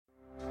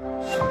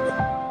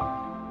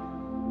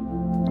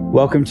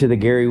Welcome to the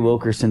Gary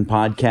Wilkerson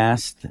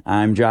podcast.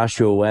 I'm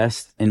Joshua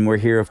West, and we're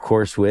here, of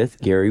course, with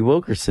Gary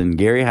Wilkerson.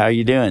 Gary, how are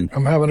you doing?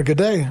 I'm having a good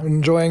day. I'm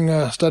enjoying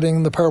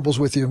studying the parables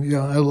with you.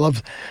 I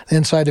love the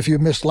insight. If you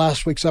missed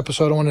last week's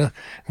episode, I want to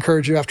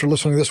encourage you after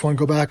listening to this one,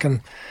 go back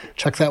and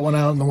check that one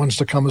out and the ones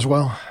to come as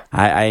well.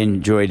 I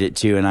enjoyed it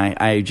too, and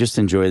I just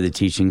enjoy the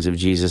teachings of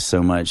Jesus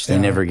so much. They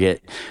never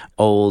get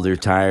old or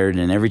tired,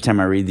 and every time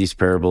I read these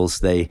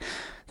parables, they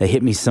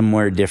hit me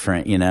somewhere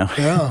different, you know?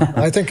 Yeah.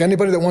 I think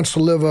anybody that wants to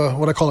live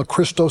what I call a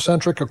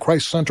Christocentric, a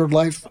Christ-centered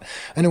life,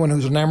 anyone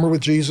who's enamored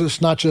with Jesus,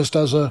 not just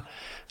as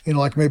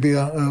like maybe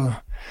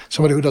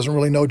somebody who doesn't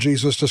really know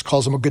Jesus, just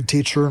calls him a good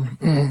teacher,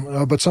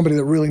 but somebody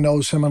that really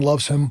knows him and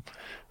loves him,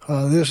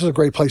 this is a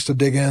great place to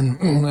dig in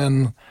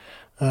and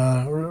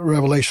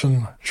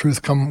revelation,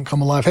 truth come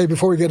alive. Hey,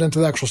 before we get into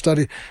the actual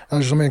study, I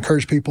just want to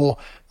encourage people.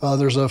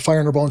 There's a Fire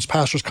in Their Bones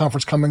Pastors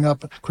Conference coming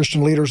up,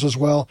 Christian leaders as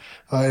well.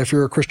 If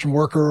you're a Christian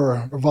worker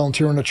or a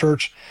volunteer in a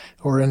church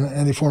or in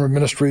any form of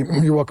ministry,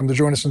 you're welcome to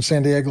join us in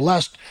San Diego.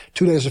 Last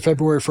 2 days of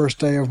February, first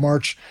day of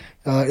March.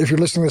 If you're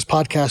listening to this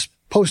podcast,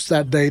 post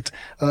that date.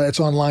 It's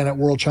online at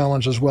World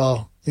Challenge as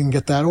well. You can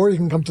get that, or you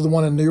can come to the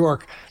one in New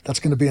York. That's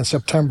going to be in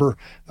September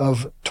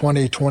of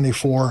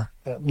 2024.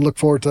 Look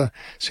forward to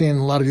seeing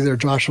a lot of you there.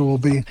 Joshua will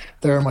be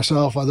there,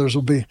 myself, others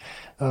will be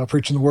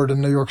preaching the word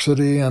in New York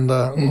City and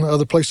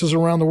other places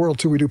around the world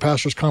too. We do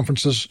pastors'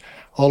 conferences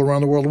all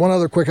around the world. One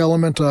other quick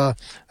element, a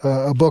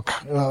book.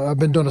 I've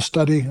been doing a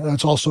study.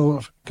 It's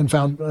also can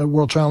found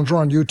World Challenge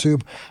on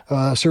YouTube,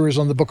 a series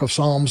on the book of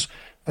Psalms.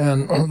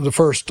 And the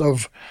first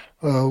of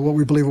what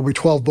we believe will be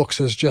 12 books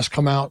has just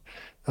come out.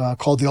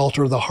 Called The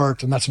Altar of the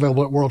Heart, and that's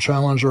available at World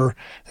Challenge or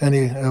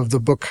any of the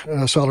book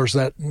sellers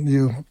that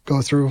you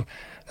go through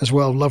as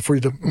well. I'd love for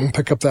you to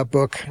pick up that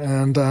book.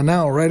 And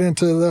now right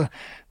into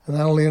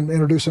not only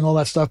introducing all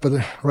that stuff, but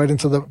right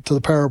into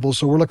the parables.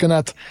 So we're looking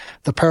at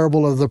the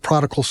parable of the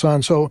prodigal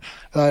son. So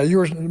you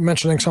were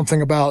mentioning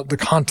something about the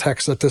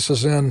context that this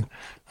is in,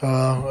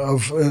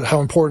 of how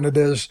important it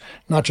is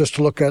not just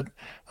to look at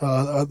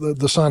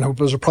the son who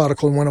was a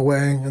prodigal and went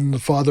away, and the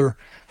father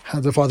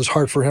had the father's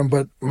heart for him,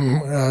 but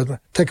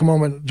take a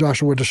moment,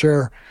 Joshua, to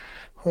share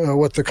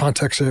what the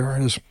context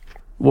there is.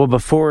 Well,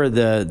 before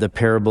the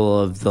parable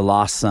of the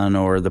lost son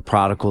or the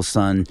prodigal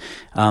son,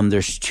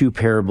 there's two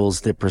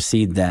parables that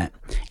precede that.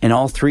 And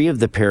all three of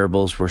the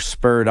parables were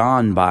spurred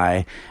on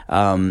by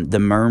the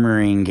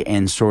murmuring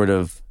and sort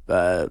of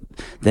the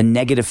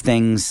negative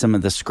things some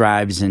of the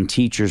scribes and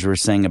teachers were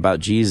saying about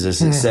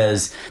Jesus. It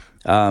says,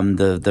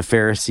 the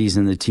Pharisees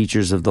and the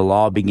teachers of the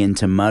law begin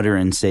to mutter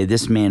and say,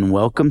 "This man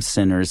welcomes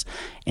sinners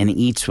and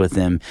eats with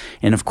them."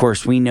 And of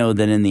course, we know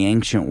that in the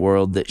ancient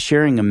world that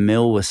sharing a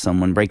meal with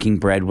someone, breaking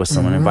bread with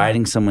someone,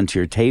 inviting someone to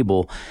your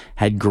table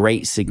had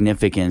great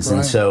significance. Right.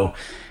 And so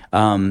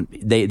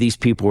these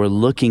people were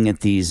looking at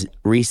these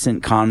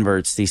recent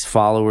converts, these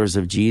followers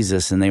of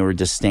Jesus, and they were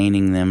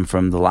disdaining them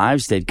from the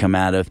lives they'd come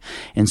out of.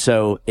 And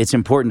so it's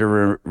important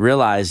to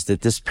realize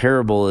that this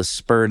parable is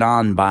spurred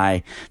on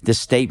by this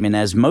statement,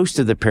 as most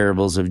of the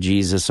parables of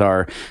Jesus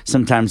are.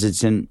 Sometimes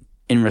it's in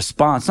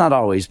response, not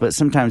always, but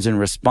sometimes in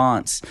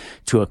response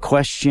to a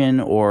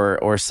question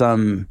or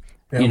some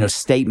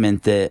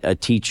statement that a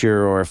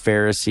teacher or a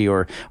Pharisee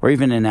or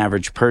even an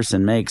average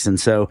person makes. And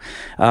so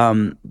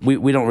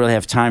we don't really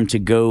have time to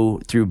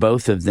go through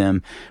both of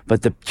them,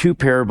 but the two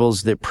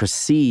parables that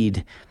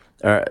precede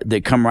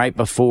that come right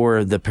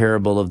before the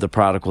parable of the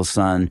prodigal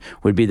son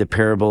would be the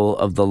parable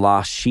of the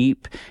lost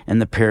sheep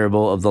and the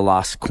parable of the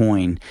lost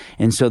coin.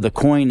 And so the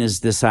coin is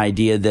this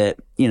idea that,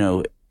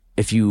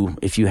 if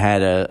you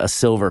had a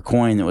silver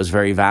coin that was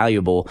very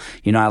valuable,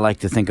 I like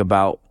to think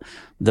about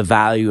the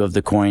value of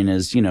the coin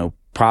as,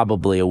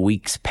 probably a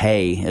week's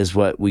pay is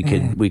what we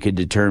could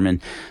determine.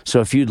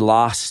 So if you'd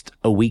lost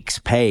a week's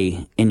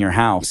pay in your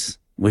house,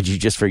 would you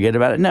just forget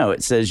about it? No,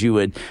 it says you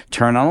would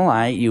turn on a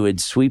light, you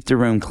would sweep the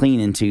room clean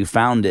until you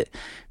found it,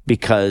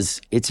 because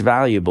it's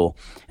valuable.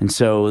 And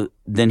so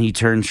then he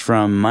turns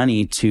from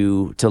money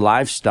to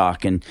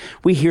livestock. And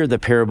we hear the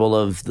parable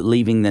of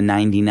leaving the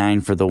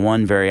 99 for the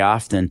one very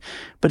often,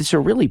 but it's a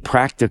really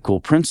practical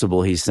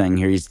principle he's saying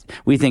here.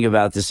 We think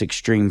about this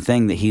extreme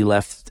thing that he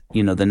left,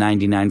 the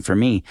 99 for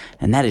me,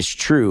 and that is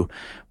true.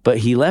 But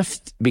he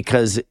left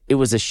because it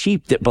was a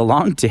sheep that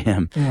belonged to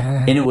him,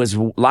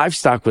 and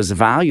livestock was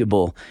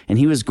valuable, and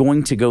he was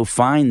going to go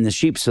find the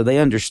sheep. So they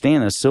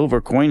understand a silver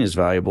coin is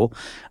valuable,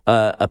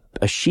 a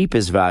sheep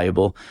is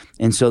valuable.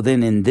 And so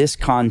then in this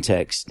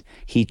context,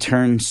 he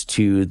turns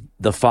to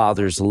the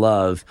father's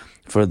love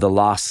for the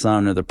lost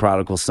son or the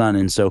prodigal son.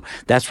 And so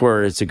that's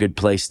where it's a good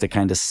place to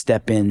kind of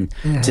step in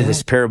to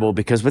this parable,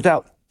 because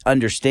without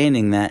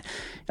understanding that,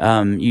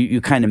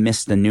 you kind of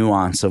miss the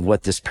nuance of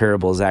what this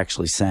parable is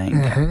actually saying.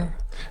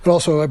 It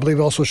also, I believe,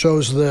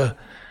 shows the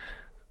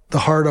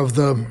heart of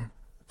the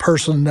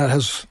person that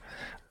has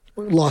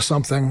lost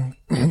something.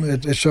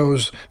 It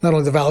shows not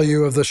only the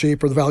value of the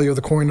sheep or the value of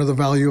the coin or the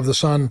value of the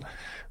son,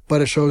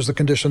 but it shows the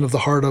condition of the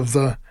heart of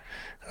the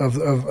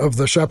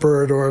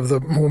shepherd or of the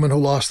woman who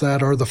lost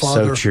that, or the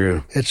father. So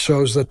true. It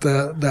shows that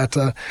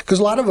because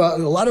a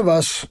lot of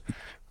us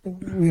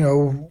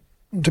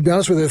to be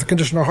honest with you, the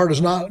condition of our heart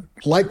is not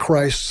like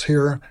Christ's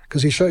here,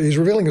 because he's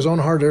revealing his own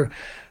heart.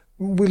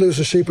 We lose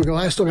a sheep, we go,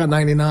 I still got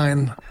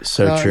 99.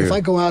 So true. If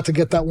I go out to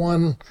get that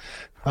one,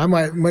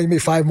 maybe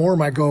 5 more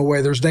might go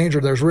away. There's danger,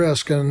 there's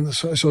risk. And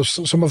so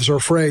some of us are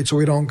afraid, so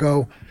we don't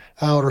go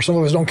out, or some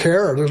of us don't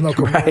care. There's no,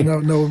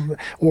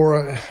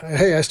 right.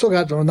 Hey, I still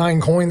got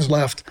 9 coins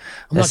left.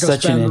 I'm not going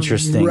to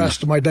spend the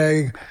rest of my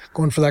day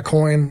going for that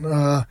coin.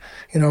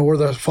 Where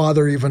the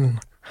Father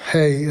even,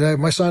 hey,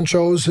 my son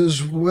chose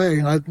his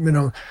way. I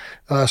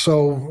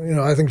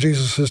think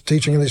Jesus is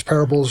teaching in these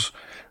parables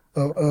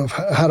of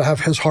how to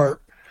have his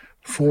heart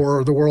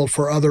for the world,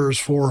 for others,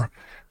 for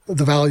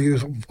the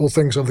valuable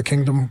things of the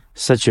kingdom.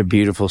 Such a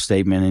beautiful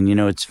statement. And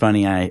it's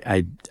funny,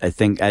 I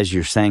think as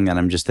you're saying that,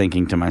 I'm just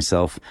thinking to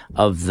myself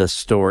of the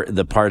story,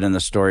 the part in the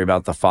story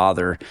about the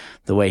father,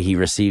 the way he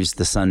receives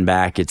the son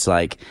back. It's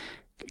like,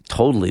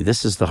 totally,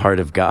 this is the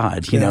heart of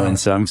God, know? And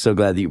so I'm so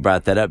glad that you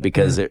brought that up,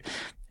 because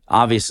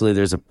obviously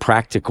there's a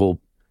practical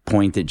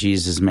point that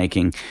Jesus is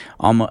making,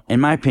 almost, in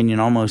my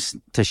opinion, almost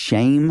to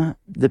shame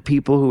the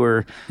people who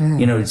are,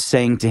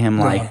 saying to him,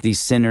 like, these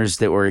sinners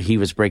that he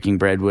was breaking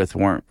bread with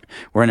weren't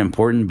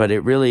important. But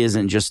it really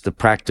isn't just the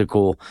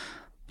practical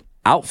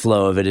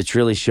outflow of it. It's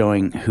really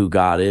showing who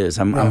God is.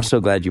 I'm so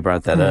glad you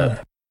brought that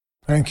up.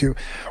 Thank you.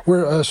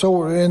 We're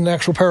in the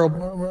actual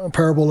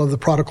parable of the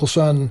prodigal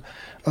son.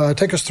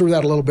 Take us through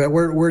that a little bit.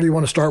 Where do you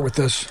want to start with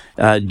this?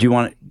 Do you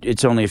want?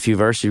 It's only a few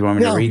verses. You want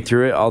me to read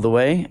through it all the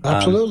way?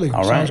 Absolutely.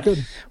 All right. Sounds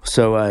good.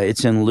 So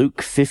it's in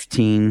Luke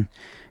 15,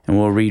 and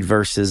we'll read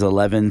verses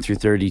 11 through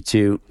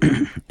 32.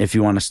 If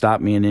you want to stop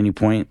me at any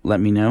point, let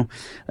me know.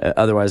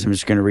 Otherwise, I'm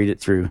just going to read it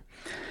through.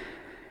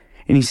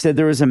 And he said,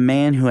 there was a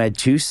man who had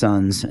 2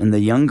 sons, and the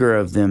younger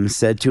of them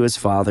said to his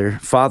father,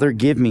 Father,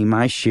 give me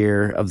my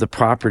share of the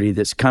property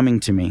that's coming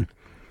to me.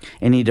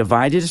 And he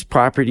divided his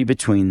property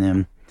between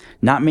them.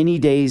 Not many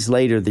days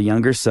later, the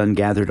younger son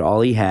gathered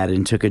all he had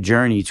and took a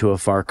journey to a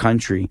far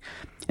country.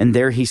 And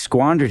there he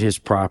squandered his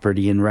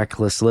property in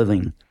reckless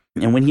living.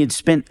 And when he had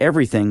spent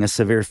everything, a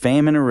severe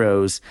famine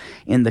arose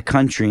in the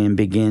country, and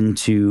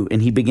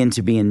he began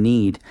to be in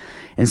need.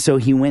 And so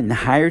he went and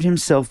hired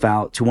himself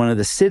out to one of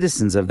the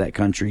citizens of that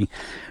country,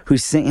 who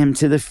sent him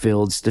to the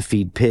fields to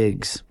feed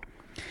pigs.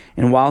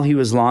 And while he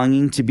was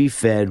longing to be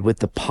fed with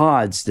the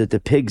pods that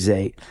the pigs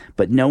ate,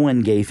 but no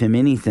one gave him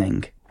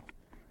anything.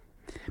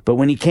 But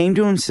when he came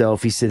to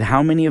himself, he said,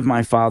 how many of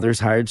my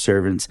father's hired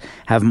servants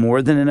have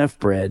more than enough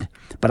bread,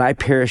 but I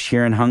perish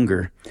here in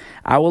hunger?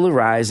 I will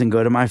arise and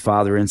go to my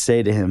father and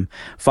say to him,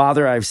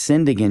 Father, I have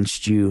sinned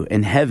against you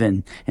in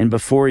heaven and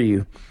before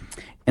you,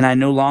 and I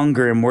no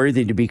longer am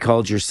worthy to be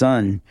called your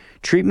son.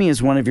 Treat me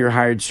as one of your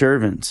hired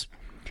servants.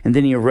 And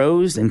then he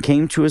arose and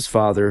came to his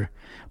father.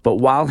 But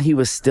while he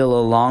was still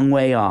a long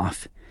way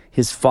off,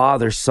 his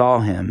father saw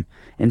him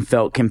and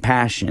felt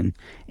compassion,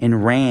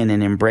 and ran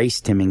and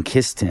embraced him and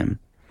kissed him.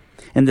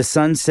 And the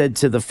son said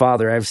to the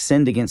father, I have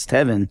sinned against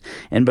heaven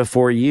and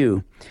before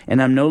you,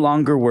 and I'm no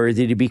longer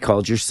worthy to be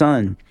called your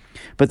son.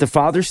 But the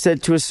father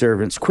said to his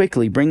servants,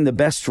 quickly bring the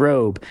best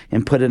robe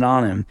and put it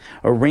on him,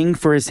 a ring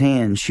for his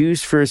hand,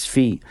 shoes for his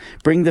feet.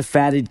 Bring the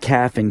fatted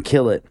calf and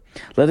kill it.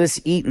 Let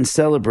us eat and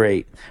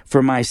celebrate.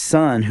 For my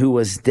son who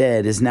was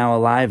dead is now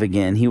alive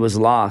again. He was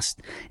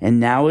lost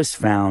and now is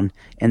found.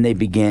 And they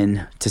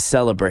begin to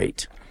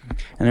celebrate.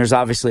 And there's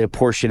obviously a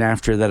portion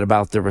after that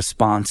about the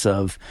response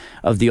of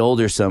the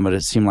older son, but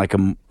it seemed like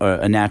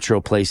a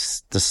natural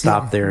place to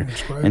stop there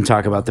and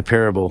talk about the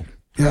parable.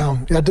 Yeah.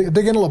 Dig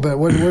in a little bit.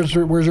 Where's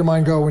your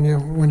mind go when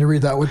you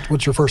read that?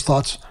 What's your first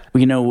thoughts?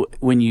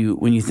 When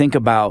you think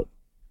about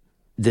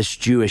this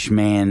Jewish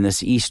man,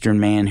 this Eastern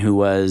man who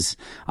was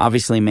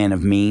obviously a man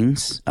of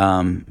means,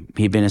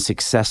 he'd been a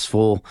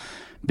successful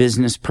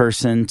business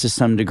person to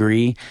some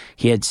degree.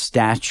 He had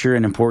stature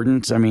and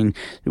importance. I mean,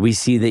 we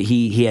see that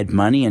he had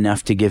money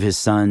enough to give his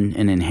son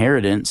an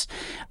inheritance.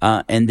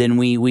 And then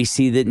we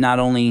see that not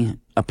only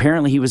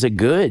apparently he was a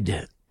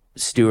good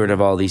steward of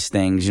all these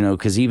things,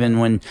 because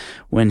even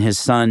when his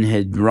son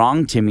had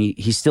wronged him,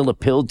 he still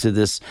appealed to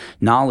this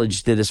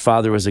knowledge that his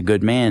father was a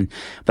good man.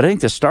 But I think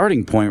the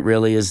starting point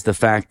really is the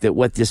fact that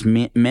what this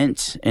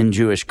meant in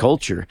Jewish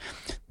culture.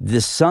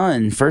 The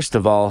son, first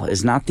of all,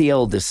 is not the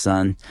eldest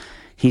son.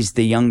 He's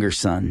the younger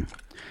son.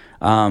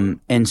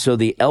 And so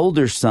the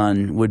elder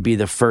son would be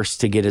the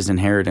first to get his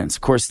inheritance.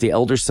 Of course, the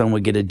elder son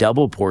would get a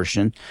double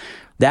portion.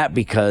 That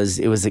because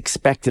it was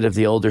expected of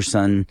the older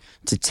son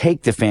to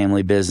take the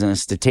family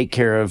business, to take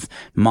care of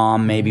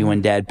mom maybe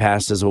when dad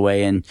passes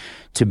away, and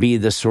to be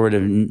the sort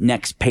of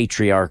next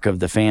patriarch of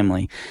the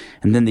family.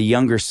 And then the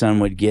younger son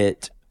would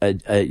get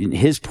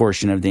his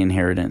portion of the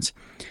inheritance.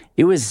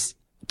 It was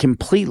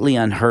completely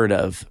unheard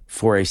of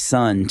for a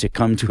son to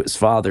come to his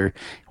father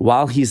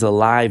while he's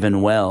alive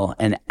and well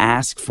and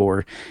ask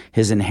for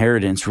his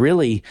inheritance.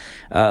 Really,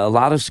 a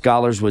lot of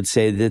scholars would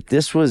say that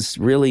this was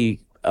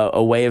really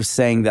a way of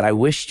saying that I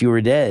wished you were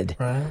dead,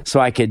 right, so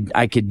I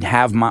could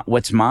have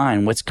what's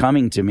mine, what's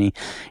coming to me.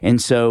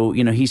 And so,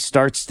 he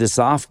starts this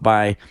off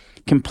by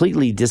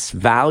completely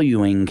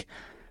disvaluing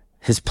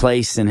his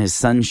place and his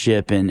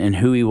sonship and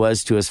who he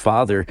was to his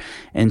father.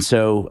 And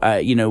so,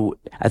 I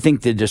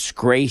think the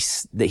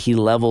disgrace that he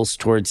levels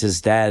towards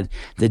his dad,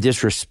 the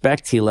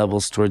disrespect he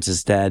levels towards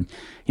his dad,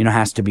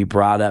 has to be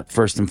brought up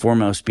first and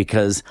foremost,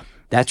 because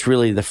that's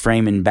really the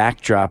frame and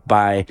backdrop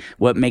by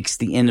what makes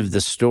the end of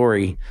the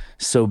story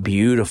so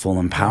beautiful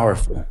and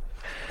powerful.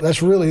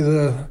 That's really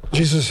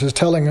Jesus is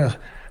telling a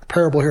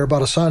parable here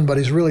about a son, but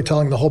he's really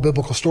telling the whole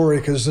biblical story,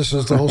 because this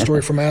is the whole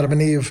story from Adam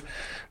and Eve.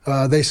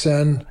 They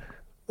sin.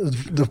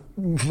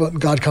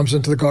 God comes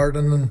into the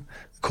garden in the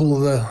cool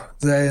of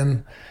the day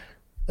and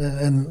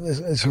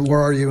so where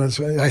are you? And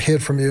so, I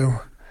hid from you.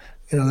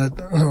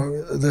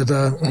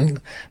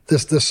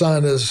 This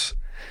son has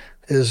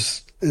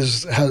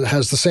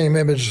the same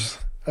image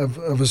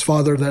of his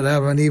father that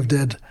Adam and Eve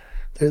did.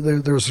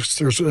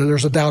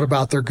 There's a doubt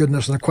about their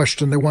goodness and a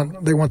question. They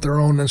want their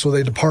own, and so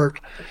they depart.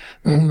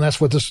 And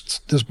that's what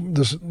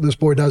this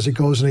boy does. He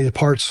goes and he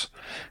departs,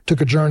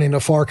 took a journey in a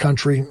far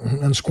country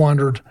and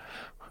squandered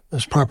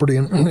his property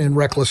in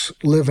reckless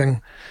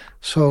living.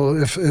 So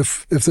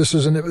if this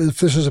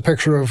is a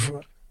picture of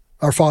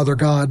our Father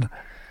God,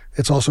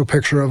 it's also a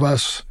picture of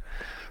us,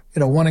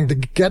 wanting to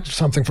get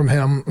something from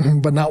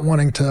him, but not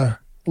wanting to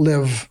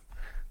live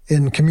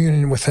in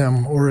communion with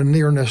him or in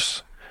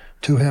nearness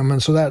to him.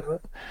 And so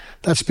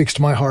that speaks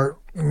to my heart,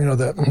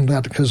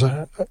 that because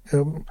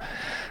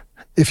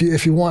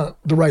if you want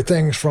the right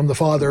things from the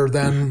Father,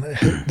 then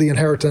the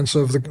inheritance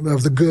of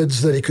the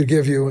goods that he could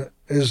give you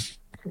is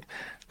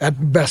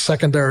at best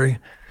secondary.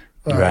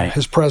 Right.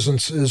 His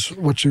presence is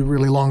what you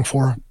really long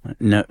for.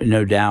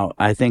 No doubt.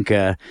 I think,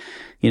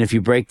 if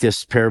you break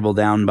this parable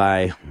down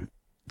by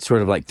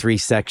sort of like three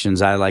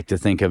sections, I like to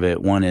think of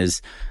it. One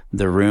is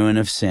the ruin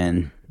of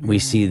sin. We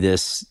see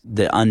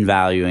the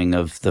unvaluing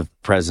of the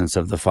presence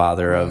of the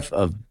Father,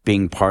 of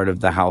being part of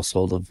the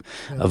household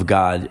of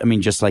God. I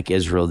mean, just like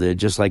Israel did,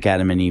 just like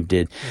Adam and Eve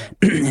did,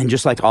 and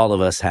just like all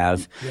of us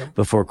have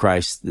before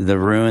Christ, the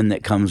ruin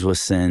that comes with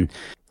sin.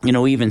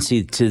 We even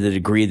see to the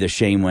degree the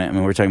shame went. I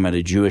mean, we're talking about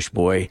a Jewish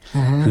boy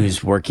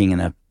who's working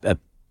in a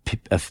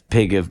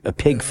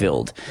pig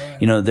field.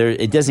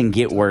 It doesn't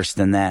get worse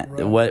than that.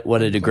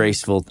 What a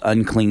disgraceful,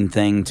 unclean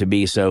thing to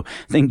be. So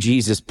I think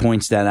Jesus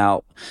points that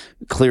out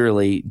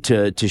clearly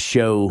to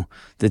show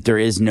that there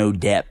is no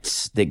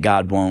depths that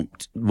God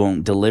won't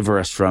deliver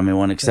us from and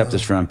won't accept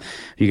us from.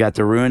 You got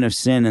the ruin of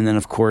sin, and then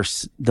of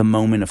course the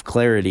moment of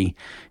clarity.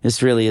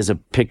 This really is a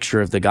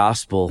picture of the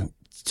gospel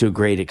to a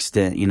great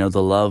extent,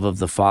 the love of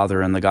the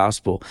Father and the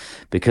gospel,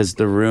 because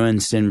the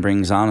ruin sin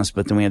brings on us.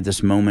 But then we have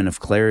this moment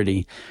of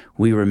clarity.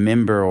 We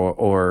remember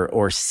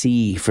or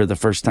see for the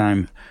first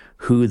time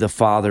who the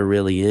Father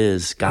really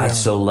is. God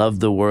so loved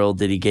the world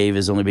that he gave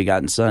his only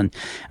begotten Son.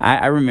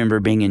 I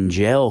remember being in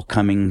jail,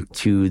 coming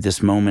to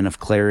this moment of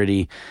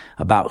clarity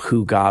about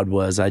who God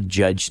was. I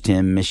judged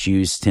him,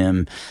 misused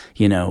him,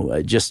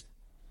 just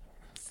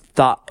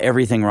thought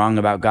everything wrong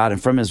about God.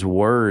 And from his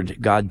word,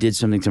 God did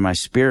something to my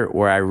spirit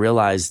where I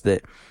realized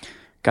that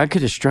God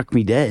could have struck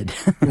me dead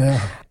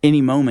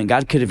any moment.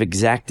 God could have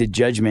exacted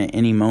judgment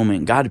any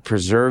moment. God had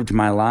preserved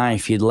my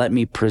life. He'd let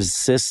me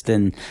persist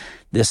in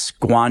this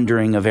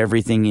squandering of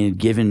everything he had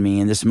given me.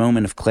 In this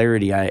moment of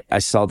clarity, I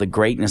saw the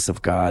greatness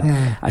of God.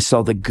 I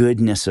saw the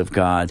goodness of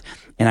God.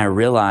 And I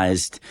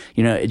realized,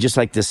 just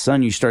like the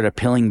son, you start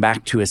appealing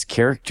back to his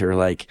character.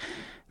 Like,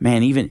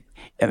 man,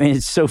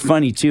 it's so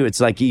funny too. It's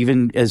like,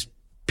 even as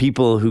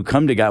people who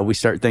come to God, we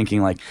start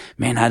thinking like,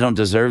 man, I don't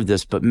deserve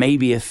this, but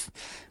maybe if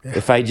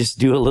I just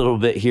do a little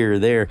bit here or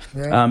there.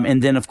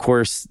 And then of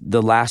course,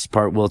 the last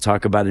part we'll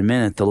talk about in a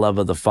minute, the love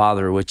of the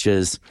Father, which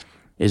is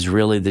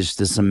really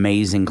this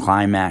amazing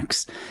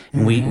climax.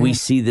 And we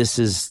see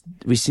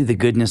the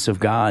goodness of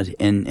God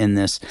in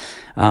this.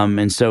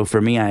 And so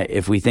for me,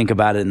 if we think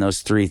about it in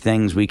those three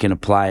things, we can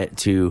apply it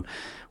to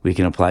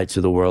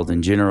the world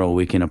in general.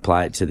 We can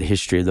apply it to the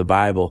history of the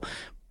Bible.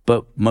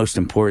 But most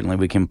importantly,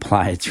 we can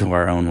apply it to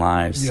our own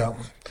lives. Yeah.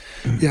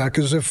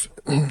 Because if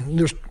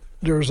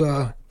there's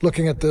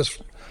looking at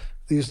this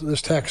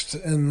text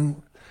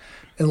in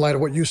light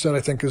of what you said,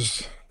 I think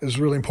is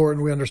really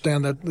important. We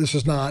understand that this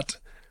is not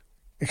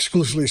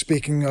exclusively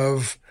speaking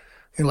of,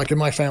 like in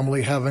my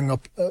family, having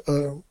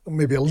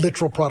maybe a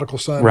literal prodigal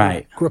son,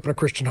 right, who grew up in a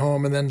Christian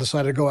home and then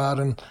decided to go out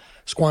and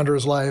squander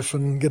his life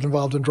and get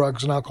involved in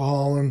drugs and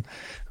alcohol and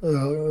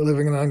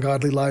living an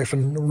ungodly life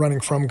and running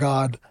from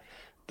God.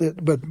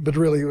 But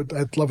really,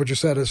 I love what you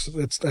said.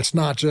 It's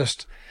not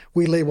just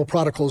we label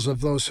prodigals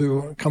of those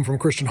who come from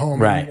Christian home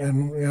right,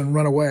 and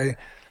run away.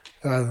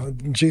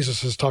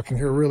 Jesus is talking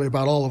here really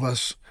about all of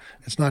us.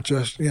 It's not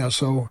just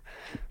So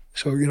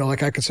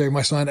like I could say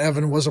my son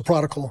Evan was a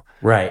prodigal,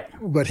 right?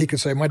 But he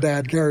could say my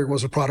dad Gary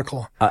was a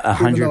prodigal.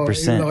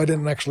 100%. Even though I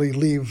didn't actually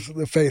leave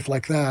the faith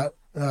like that.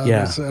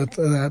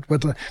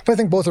 But I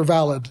think both are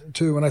valid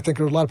too, and I think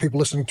there are a lot of people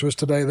listening to us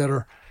today that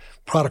are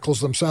prodigals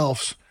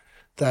themselves,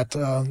 that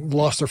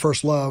lost their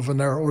first love, and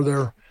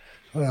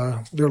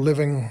they're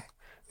living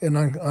in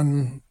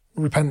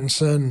unrepentant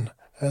sin.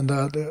 And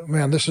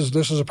man, this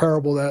is a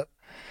parable that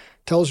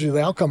tells you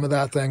the outcome of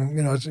that thing.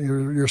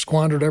 You're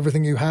squandered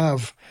everything you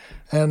have.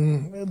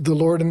 And the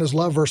Lord in his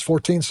love, verse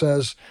 14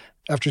 says,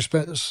 after you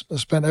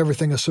spent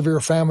everything, a severe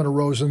famine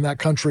arose in that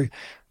country.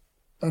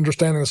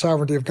 Understanding the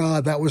sovereignty of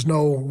God, that was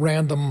no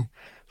random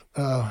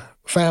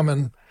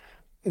famine.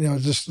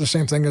 Just the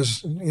same thing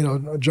as,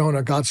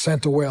 Jonah. God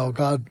sent a whale.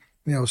 God,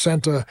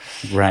 sent a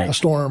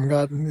storm.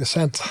 God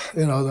sent,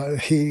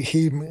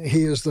 he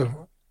is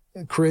the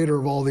creator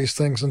of all these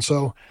things. And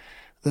so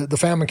the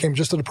famine came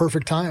just at a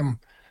perfect time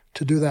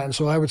to do that. And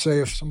so I would say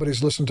if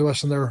somebody's listened to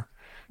us and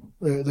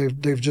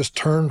they've just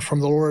turned from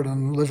the Lord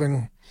and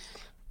living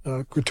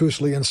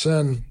gratuitously in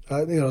sin,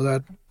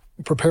 that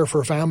prepare for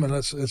a famine.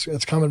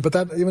 It's coming. But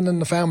that even in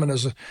the famine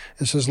is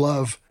his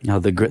love. No,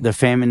 the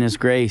famine is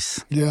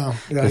grace. Yeah.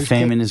 The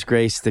famine is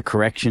grace. The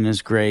correction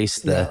is grace.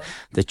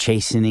 The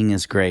chastening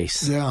is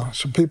grace. Yeah.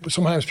 So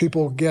sometimes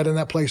people get in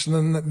that place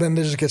and then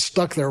they just get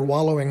stuck there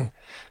wallowing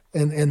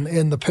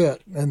in the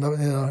pit, in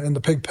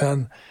the pig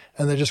pen.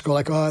 And they just go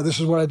like, oh,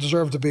 this is what I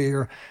deserve to be.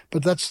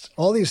 But that's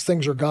all these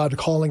things are God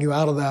calling you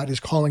out of that.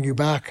 He's calling you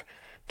back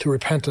to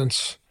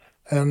repentance.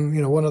 And,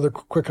 one other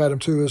quick item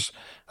too is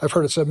I've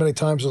heard it said many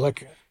times is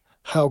like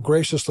how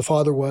gracious the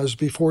Father was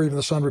before even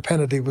the Son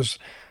repented. He was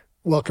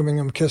welcoming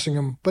him, kissing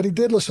him, but he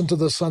did listen to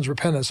the Son's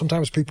repentance.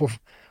 Sometimes people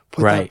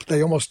put that,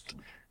 they almost,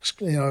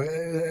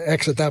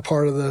 exit that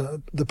part of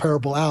the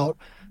parable out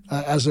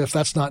as if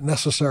that's not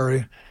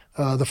necessary.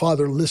 The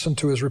Father listened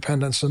to his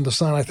repentance, and the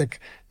Son, I think,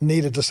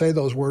 needed to say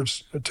those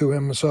words to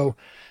him. So,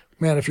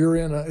 man, if you're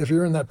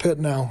in that pit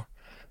now,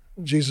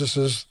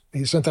 Jesus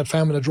he sent that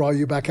famine to draw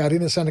you back out. He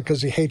didn't send it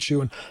because he hates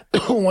you and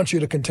wants you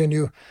to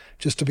continue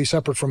just to be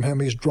separate from him.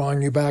 He's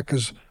drawing you back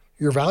because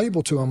you're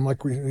valuable to him,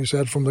 like we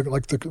said, from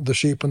the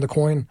sheep and the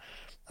coin.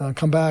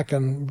 Come back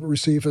and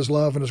receive his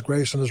love and his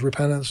grace and his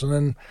repentance. And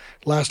then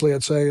lastly,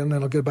 I'd say, and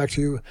then I'll get back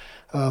to you,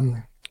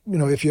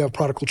 if you have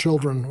prodigal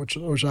children,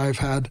 which I've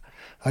had,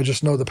 I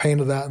just know the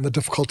pain of that and the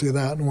difficulty of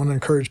that, and want to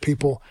encourage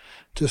people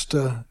just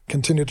to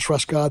continue to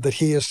trust God that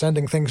he is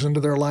sending things into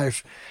their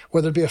life,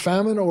 whether it be a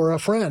famine or a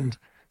friend,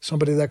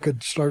 somebody that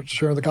could start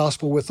sharing the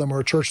gospel with them,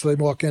 or a church they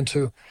walk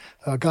into.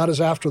 God is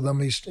after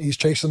them. He's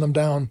chasing them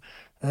down,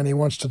 and he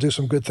wants to do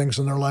some good things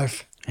in their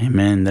life.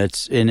 Amen.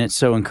 And it's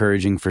so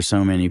encouraging for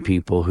so many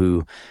people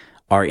who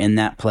are in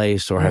that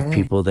place or have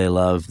people they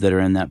love that are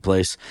in that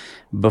place.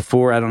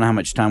 Before, I don't know how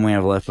much time we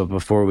have left, but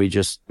before we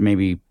just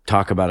maybe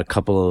talk about a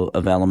couple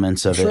of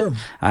elements of it,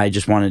 I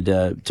just wanted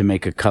to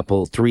make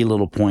three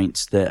little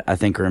points that I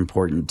think are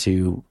important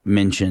to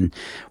mention.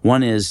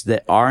 One is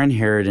that our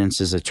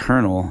inheritance is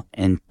eternal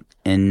and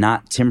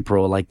not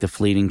temporal like the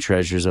fleeting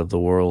treasures of the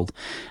world.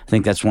 I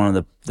think that's one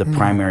of the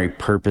primary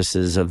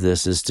purposes of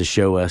this, is to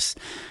show us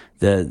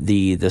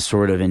the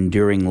sort of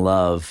enduring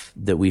love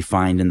that we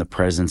find in the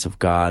presence of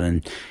God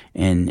and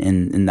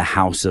in the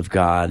house of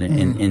God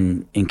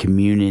and in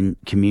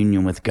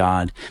communion with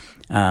God.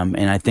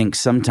 And I think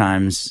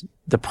sometimes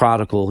the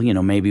prodigal,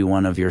 maybe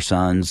one of your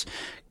sons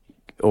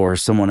or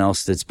someone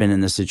else that's been in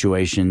this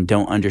situation,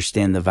 don't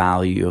understand the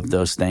value of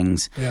those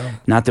things. Yeah.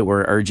 Not that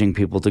we're urging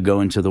people to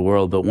go into the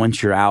world, but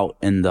once you're out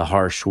in the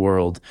harsh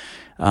world,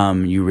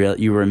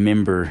 you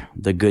remember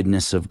the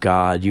goodness of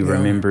God. You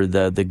remember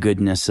the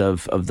goodness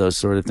of those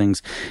sort of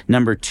things.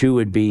 Number two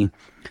would be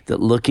that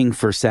looking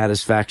for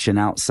satisfaction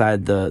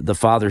outside the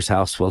Father's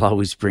house will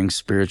always bring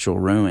spiritual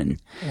ruin.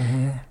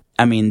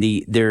 I mean,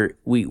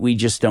 we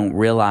just don't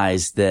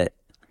realize that.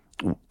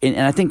 And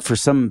I think for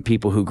some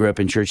people who grew up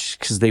in church,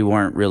 because they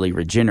weren't really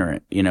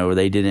regenerate,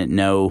 they didn't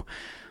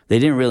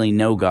really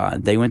know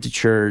God. They went to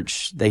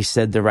church, they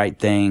said the right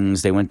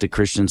things, they went to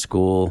Christian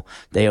school,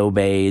 they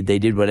obeyed, they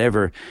did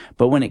whatever.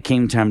 But when it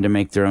came time to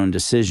make their own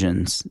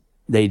decisions,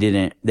 they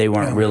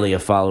weren't really a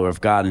follower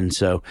of God. And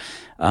so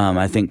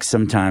I think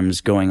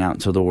sometimes going out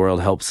into the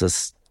world helps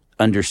us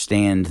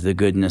understand the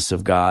goodness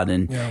of God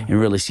and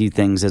really see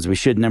things as we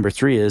should. Number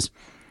three is,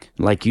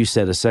 like you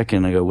said a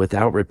second ago,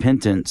 without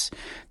repentance,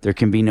 there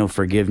can be no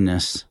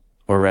forgiveness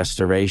or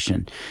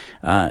restoration.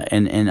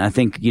 And I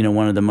think,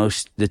 one of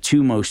the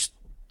two most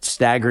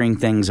staggering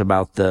things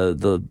about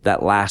that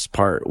last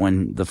part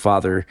when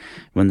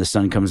the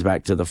Son comes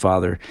back to the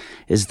Father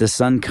is the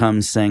Son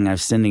comes saying,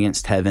 I've sinned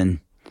against heaven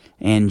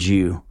and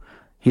you.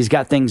 He's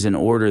got things in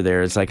order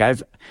there. It's like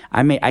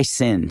I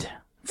sinned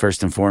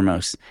first and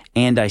foremost,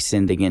 and I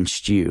sinned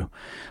against you.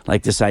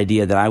 Like this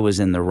idea that I was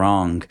in the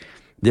wrong.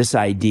 This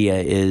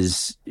idea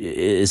is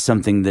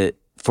something that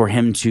for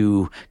him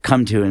to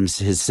come to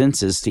his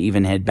senses to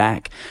even head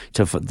back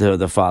to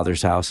the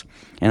Father's house.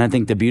 And I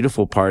think the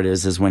beautiful part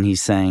is when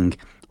he's saying,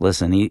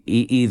 listen,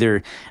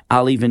 either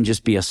I'll even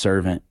just be a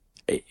servant.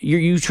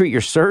 You treat your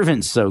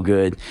servants so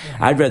good.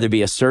 I'd rather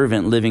be a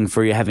servant living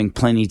for you, having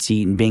plenty to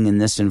eat and being in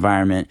this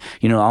environment.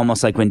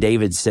 Almost like when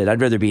David said,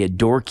 I'd rather be a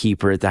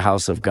doorkeeper at the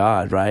house of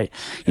God, right?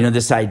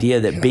 This idea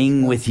that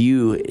being with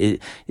you,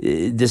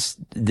 this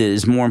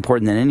is more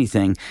important than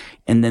anything.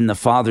 And then the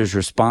Father's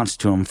response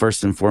to him,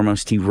 first and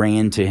foremost, he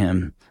ran to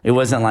him It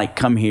wasn't like,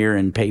 come here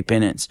and pay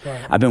penance.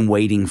 Right. I've been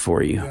waiting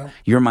for you. Yeah.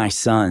 You're my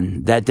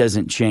son. That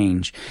doesn't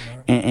change.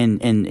 Yeah.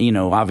 And, you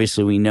know,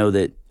 obviously we know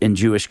that in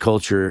Jewish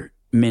culture,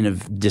 men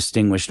of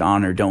distinguished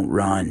honor don't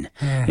run.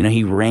 You know,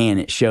 he ran.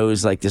 It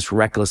shows like this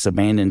reckless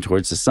abandon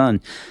towards the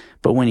son.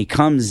 But when he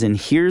comes and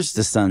hears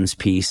the son's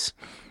peace,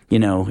 you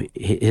know,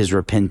 his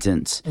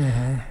repentance,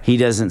 he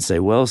doesn't say,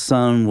 well,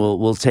 son,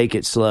 we'll take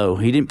it slow.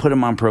 He didn't put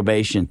him on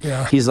probation.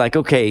 Yeah. He's like,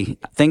 okay,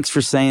 thanks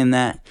for saying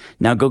that.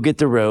 Now go get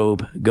the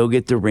robe, go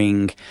get the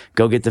ring,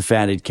 go get the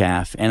fatted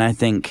calf. And I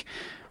think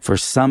for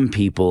some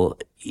people,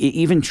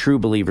 even true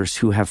believers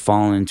who have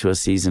fallen into a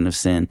season of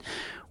sin,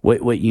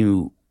 what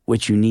you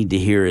need to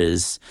hear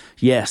is,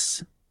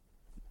 yes,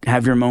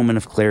 have your moment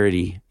of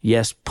clarity.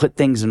 Yes, put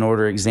things in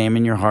order,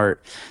 examine your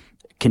heart,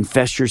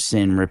 confess your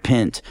sin,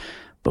 repent.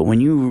 But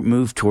when you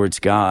move towards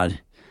God,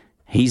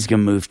 he's going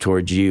to move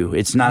towards you.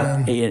 It's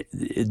not,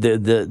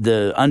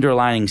 the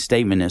underlining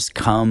statement is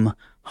come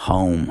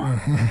home,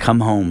 come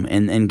home.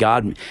 And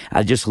God,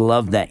 I just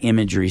love that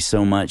imagery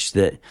so much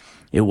that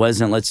it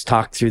wasn't, let's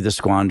talk through the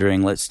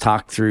squandering. Let's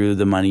talk through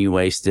the money you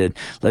wasted.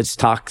 Let's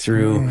talk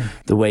through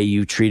the way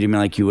you treated me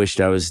like you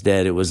wished I was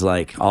dead. It was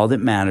like, all that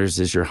matters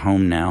is you're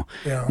home now.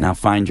 Yeah. Now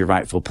find your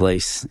rightful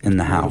place in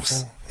the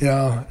house.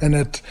 Yeah. And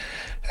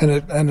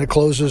it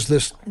closes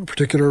this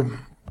particular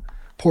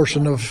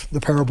portion of the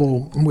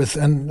parable with,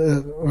 and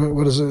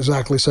what does it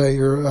exactly say?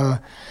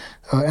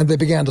 And they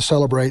began to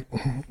celebrate.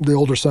 The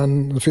older son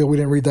in the field, we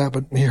didn't read that,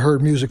 but he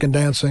heard music and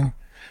dancing.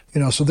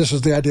 You know, so this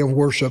is the idea of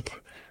worship.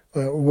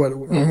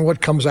 What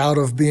comes out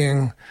of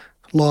being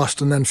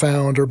lost and then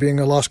found, or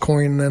being a lost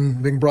coin and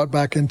then being brought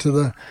back into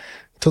the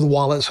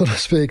wallet, so to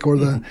speak, or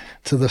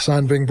to the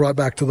son being brought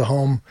back to the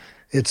home.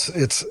 It's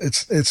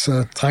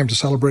a time to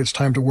celebrate. It's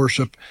time to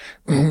worship.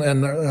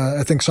 And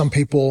I think some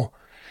people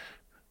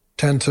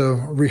tend to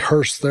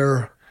rehearse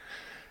their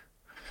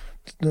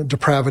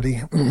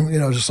depravity, you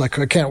know, just like,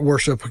 I can't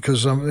worship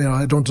because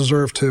I don't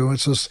deserve to.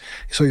 It's just,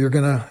 so you're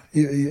gonna,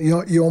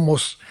 you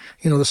almost,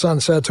 you know, the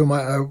son said to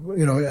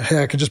him,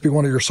 hey, I could just be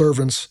one of your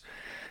servants.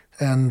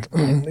 And,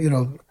 you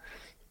know,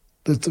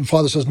 the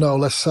father says, no,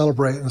 let's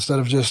celebrate instead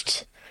of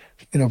just,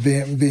 you know,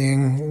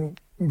 being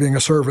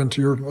a servant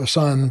to your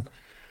son.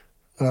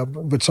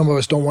 But some of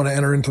us don't want to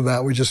enter into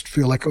that. We just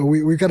feel like,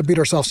 we've got to beat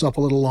ourselves up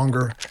a little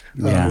longer.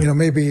 You know,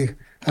 maybe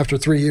after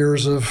 3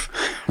 years of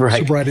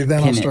sobriety,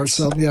 then penance.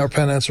 I'll start, our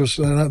penance,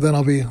 then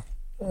I'll be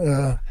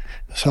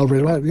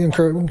celebrating. We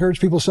encourage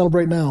people to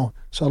celebrate now.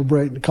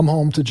 Celebrate, come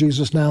home to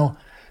Jesus now.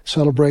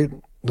 Celebrate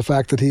the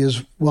fact that he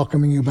is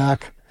welcoming you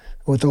back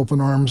with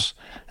open arms.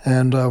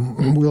 And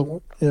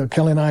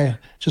Kelly and I,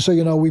 just so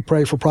you know, we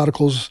pray for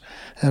prodigals,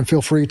 and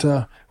feel free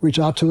to reach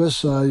out to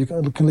us.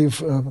 You can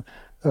leave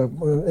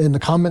in the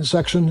comment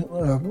section,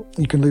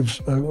 you can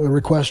leave a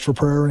request for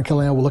prayer, and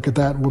Kelly and I will look at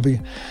that, and we'll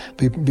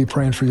be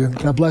praying for you.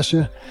 God bless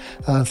you.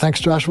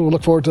 Thanks, Joshua. We'll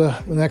look forward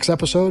to the next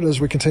episode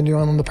as we continue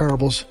on the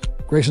parables.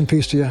 Grace and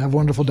peace to you. Have a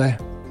wonderful day.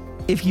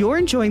 If you're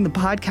enjoying the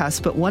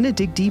podcast but want to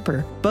dig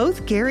deeper,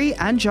 both Gary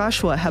and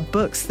Joshua have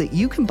books that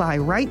you can buy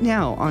right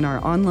now on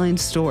our online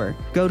store.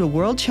 Go to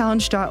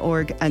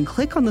worldchallenge.org and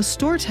click on the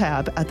store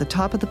tab at the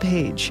top of the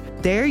page.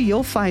 There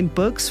you'll find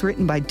books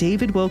written by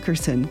David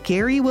Wilkerson,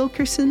 Gary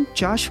Wilkerson,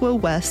 Joshua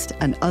West,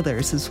 and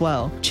others as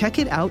well. Check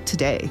it out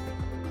today.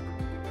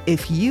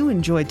 If you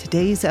enjoyed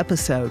today's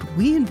episode,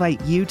 we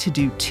invite you to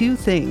do 2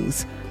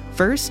 things.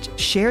 First,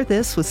 share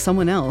this with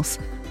someone else.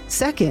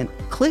 Second,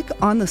 click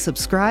on the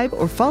subscribe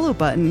or follow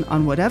button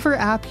on whatever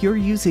app you're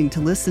using to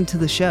listen to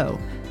the show.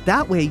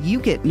 That way you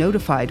get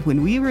notified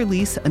when we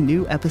release a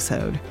new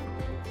episode.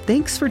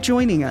 Thanks for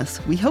joining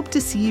us. We hope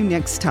to see you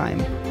next time.